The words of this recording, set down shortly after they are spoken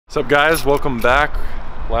What's up, guys? Welcome back.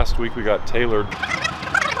 Last week we got tailored.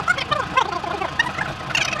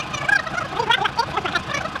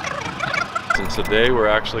 And today we're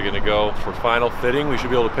actually going to go for final fitting. We should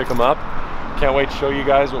be able to pick them up. Can't wait to show you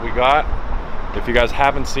guys what we got. If you guys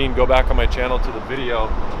haven't seen, go back on my channel to the video.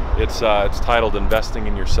 It's titled Investing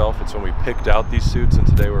in Yourself. It's when we picked out these suits, and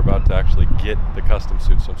today we're about to actually get the custom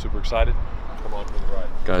suits, so I'm super excited. Come on for the ride.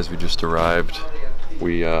 Guys, we just arrived.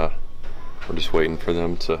 We're just waiting for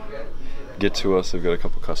them to get to us. They've got a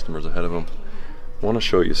couple customers ahead of them. I want to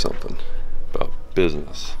show you something about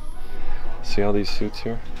business. See all these suits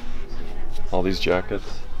here? All these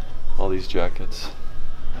jackets, all these jackets.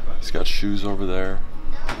 He's got shoes over there.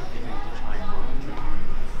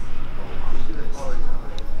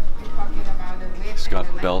 He's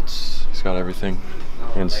got belts, he's got everything.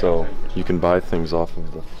 And so you can buy things off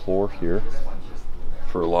of the floor here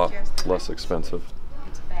for a lot less expensive.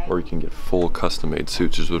 Or you can get full custom-made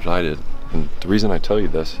suits, which is what I did. And the reason I tell you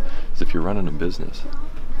this is if you're running a business,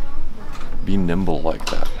 be nimble like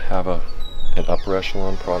that. Have an upper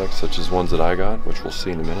echelon product such as ones that I got, which we'll see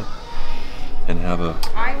in a minute, and have a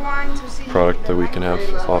product that we can have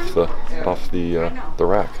off the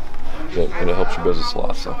rack, and it helps your business a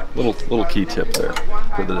lot. So little key tip there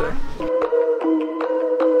for the day.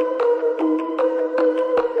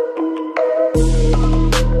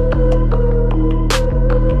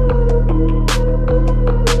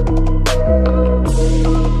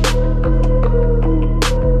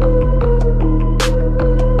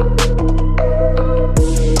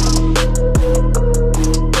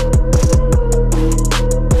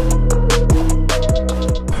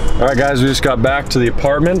 Alright guys, we just got back to the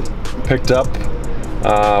apartment, picked up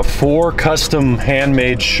 4 custom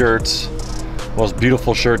handmade shirts, most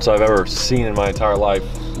beautiful shirts I've ever seen in my entire life,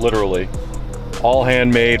 literally. All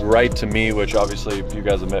handmade, right to me, which obviously if you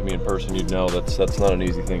guys have met me in person, you'd know that's not an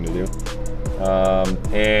easy thing to do.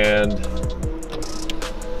 And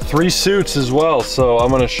 3 suits as well, so I'm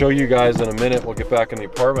going to show you guys in a minute. We'll get back in the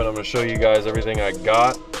apartment, I'm going to show you guys everything I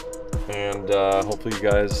got. And hopefully you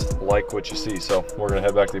guys like what you see. So we're gonna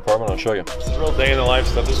head back to the apartment. I'll show you. This is real day in the life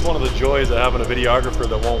stuff. This is one of the joys of having a videographer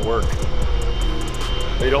that won't work.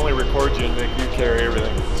 They'd only record you and make you carry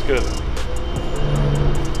everything. It's good.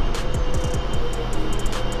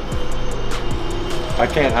 I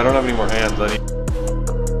don't have any more hands.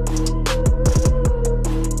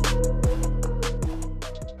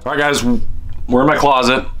 All right guys, we're in my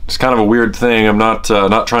closet. It's kind of a weird thing. I'm not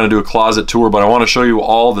trying to do a closet tour, but I want to show you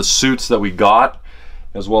all the suits that we got,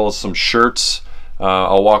 as well as some shirts.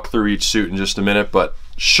 I'll walk through each suit in just a minute, but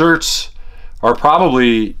shirts are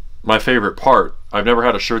probably my favorite part. I've never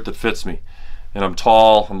had a shirt that fits me. And I'm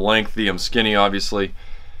tall, I'm lengthy, I'm skinny, obviously.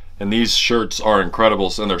 And these shirts are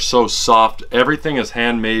incredible, and they're so soft. Everything is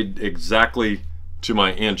handmade exactly to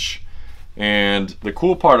my inch. And the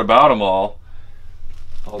cool part about them all,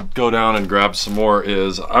 I'll go down and grab some more,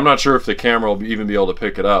 is I'm not sure if the camera will even be able to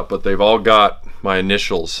pick it up, but they've all got my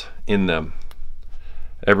initials in them.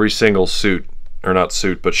 Every single suit, or not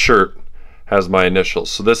suit, but shirt has my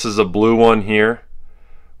initials. So this is a blue one here.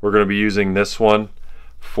 We're going to be using this one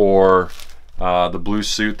for the blue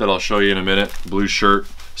suit that I'll show you in a minute. Blue shirt,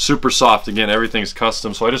 super soft. Again, everything's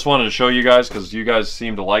custom. So I just wanted to show you guys because you guys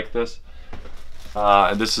seem to like this.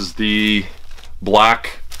 And this is the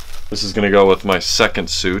black. This is going to go with my second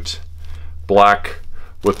suit. Black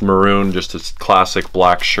with maroon, just a classic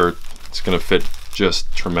black shirt. It's going to fit just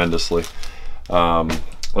tremendously.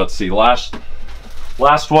 Let's see, last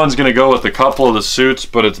one's going to go with a couple of the suits,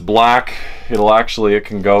 but it's black. It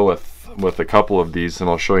can go with a couple of these, and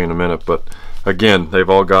I'll show you in a minute. But again, they've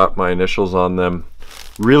all got my initials on them.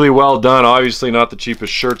 Really well done. Obviously not the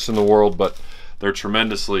cheapest shirts in the world, but they're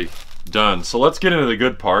tremendously done. So let's get into the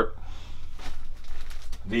good part.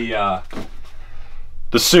 The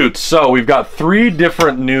suits. So we've got 3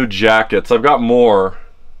 different new jackets. I've got more.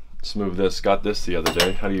 Let's move this. Got this the other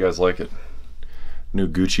day. How do you guys like it? New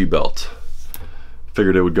Gucci belt.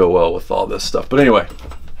 Figured it would go well with all this stuff. But anyway,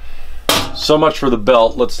 so much for the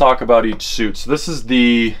belt. Let's talk about each suit. So this is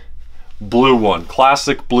the blue one.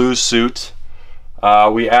 Classic blue suit.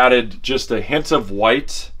 We added just a hint of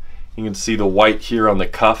white. You can see the white here on the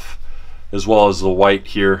cuff, as well as the white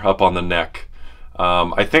here up on the neck.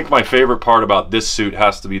 I think my favorite part about this suit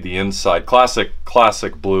has to be the inside. Classic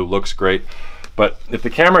blue, looks great. But if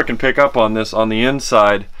the camera can pick up on this, on the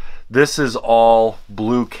inside, this is all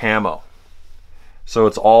blue camo. So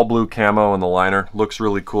it's all blue camo in the liner. Looks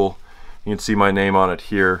really cool. You can see my name on it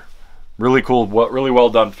here. Really cool, really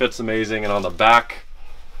well done, fits amazing. And on the back,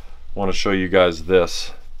 I want to show you guys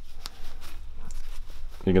this.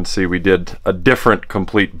 You can see we did a different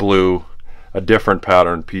complete blue a different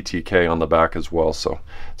pattern, PTK, on the back as well. So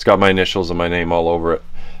it's got my initials and my name all over it.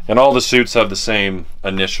 And all the suits have the same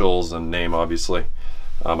initials and name, obviously.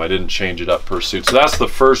 I didn't change it up per suit. So that's the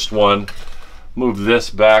first one. Move this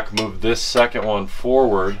back, move this second one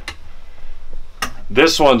forward.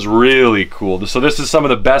 This one's really cool. So this is some of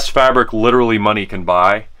the best fabric literally money can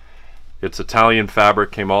buy. It's Italian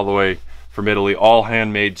fabric, came all the way from Italy, all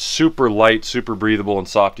handmade, super light, super breathable and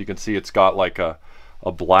soft. You can see it's got like a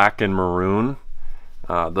black and maroon.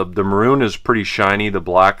 The maroon is pretty shiny, the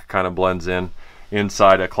black kind of blends in.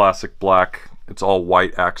 Inside a classic black, it's all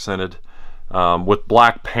white accented with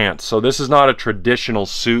black pants. So this is not a traditional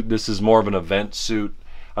suit, this is more of an event suit.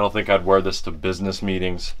 I don't think I'd wear this to business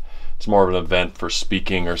meetings. It's more of an event for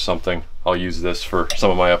speaking or something. I'll use this for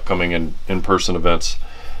some of my upcoming in-person events.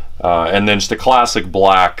 And then just a classic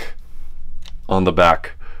black on the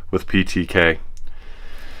back with PTK.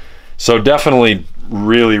 So definitely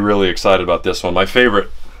really excited about this one. My favorite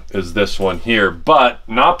is this one here, but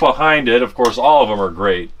not behind it. Of course, all of them are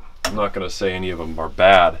great. I'm not going to say any of them are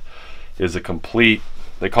bad. Is a complete,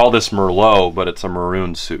 they call this Merlot, but it's a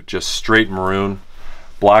maroon suit, just straight maroon,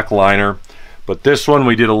 black liner. But this one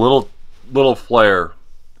we did a little flare,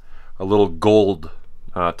 a little gold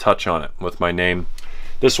touch on it with my name.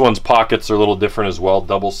 This one's pockets are a little different as well,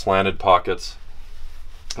 double slanted pockets.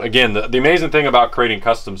 Again, the amazing thing about creating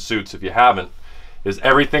custom suits, if you haven't, is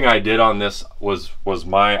everything I did on this was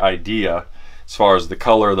my idea, as far as the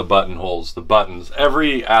color, the buttonholes, the buttons,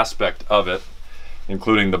 every aspect of it,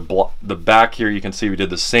 including the back here. You can see we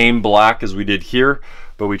did the same black as we did here,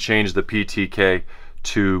 but we changed the PTK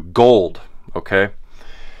to gold. Okay,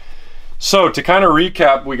 so to kind of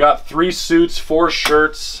recap, we got 3 suits, 4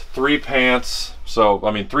 shirts, 3 pants. So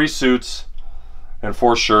I mean 3 suits and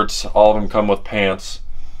 4 shirts, all of them come with pants.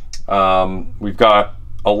 We've got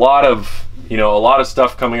a lot of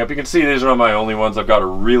stuff coming up. You can see these are not my only ones. I've got a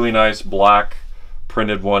really nice black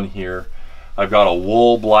printed one here. I've got a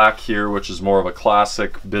wool black here, which is more of a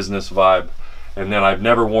classic business vibe. And then I've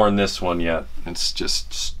never worn this one yet. It's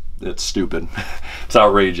stupid. It's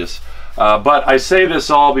outrageous. But I say this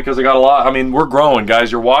all because I got a lot. I mean, we're growing,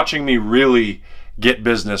 guys. You're watching me really get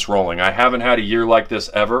business rolling. I haven't had a year like this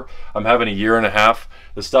ever. I'm having a year and a half.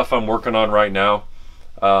 The stuff I'm working on right now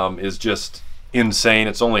is just insane.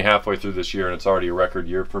 It's only halfway through this year and it's already a record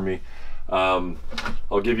year for me.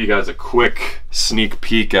 I'll give you guys a quick sneak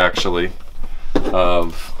peek actually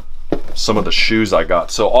of some of the shoes I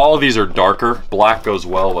got. So all of these are darker. Black goes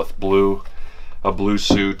well with blue, a blue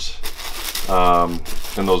suit,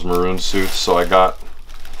 and those maroon suits. So I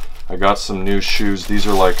got some new shoes. These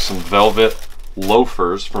are like some velvet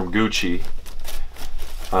loafers from Gucci.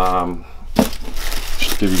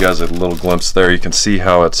 Just give you guys a little glimpse there. You can see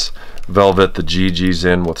how it's velvet, the GG's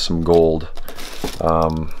in with some gold,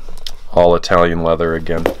 all Italian leather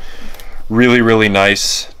again. Really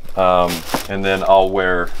nice. And then I'll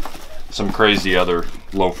wear some crazy other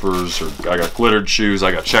loafers, or I got glittered shoes,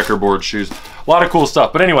 I got checkerboard shoes, a lot of cool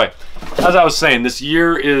stuff. But anyway, as I was saying, this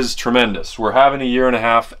year is tremendous. We're having a year and a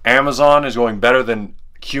half. Amazon is going better than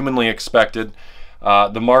humanly expected.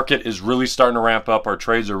 The market is really starting to ramp up. Our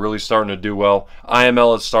trades are really starting to do well.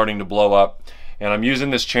 IML is starting to blow up, and I'm using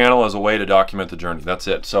this channel as a way to document the journey. That's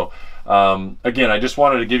it. So again, I just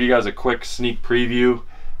wanted to give you guys a quick sneak preview.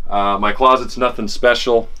 My closet's nothing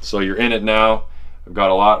special, so you're in it now. I've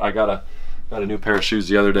got a lot. I got a new pair of shoes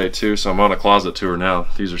the other day too, so I'm on a closet tour now.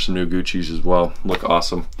 These are some new Gucci's as well. Look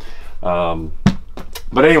awesome.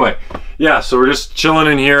 But anyway, yeah, so we're just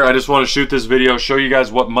chilling in here. I just want to shoot this video, show you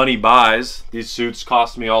guys what money buys. These suits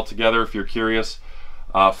cost me altogether, if you're curious.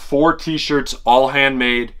 4 t-shirts, all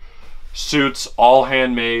handmade. Suits, all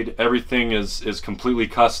handmade. Everything is completely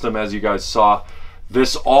custom, as you guys saw.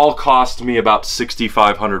 This all cost me about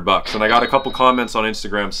 $6,500, and I got a couple comments on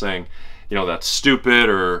Instagram saying, you know, that's stupid,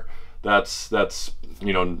 or that's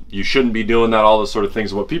you know, you shouldn't be doing that, all those sort of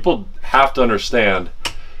things. What people have to understand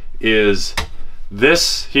is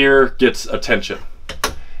this here gets attention.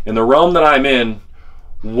 In the realm that I'm in,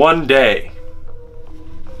 one day,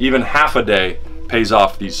 even half a day, pays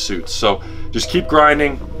off these suits. So just keep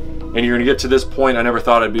grinding, and you're gonna get to this point. I never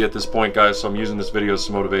thought I'd be at this point, guys, so I'm using this video as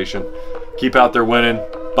some motivation. Keep out there winning.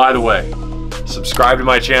 By the way, subscribe to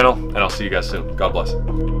my channel, and I'll see you guys soon. God bless.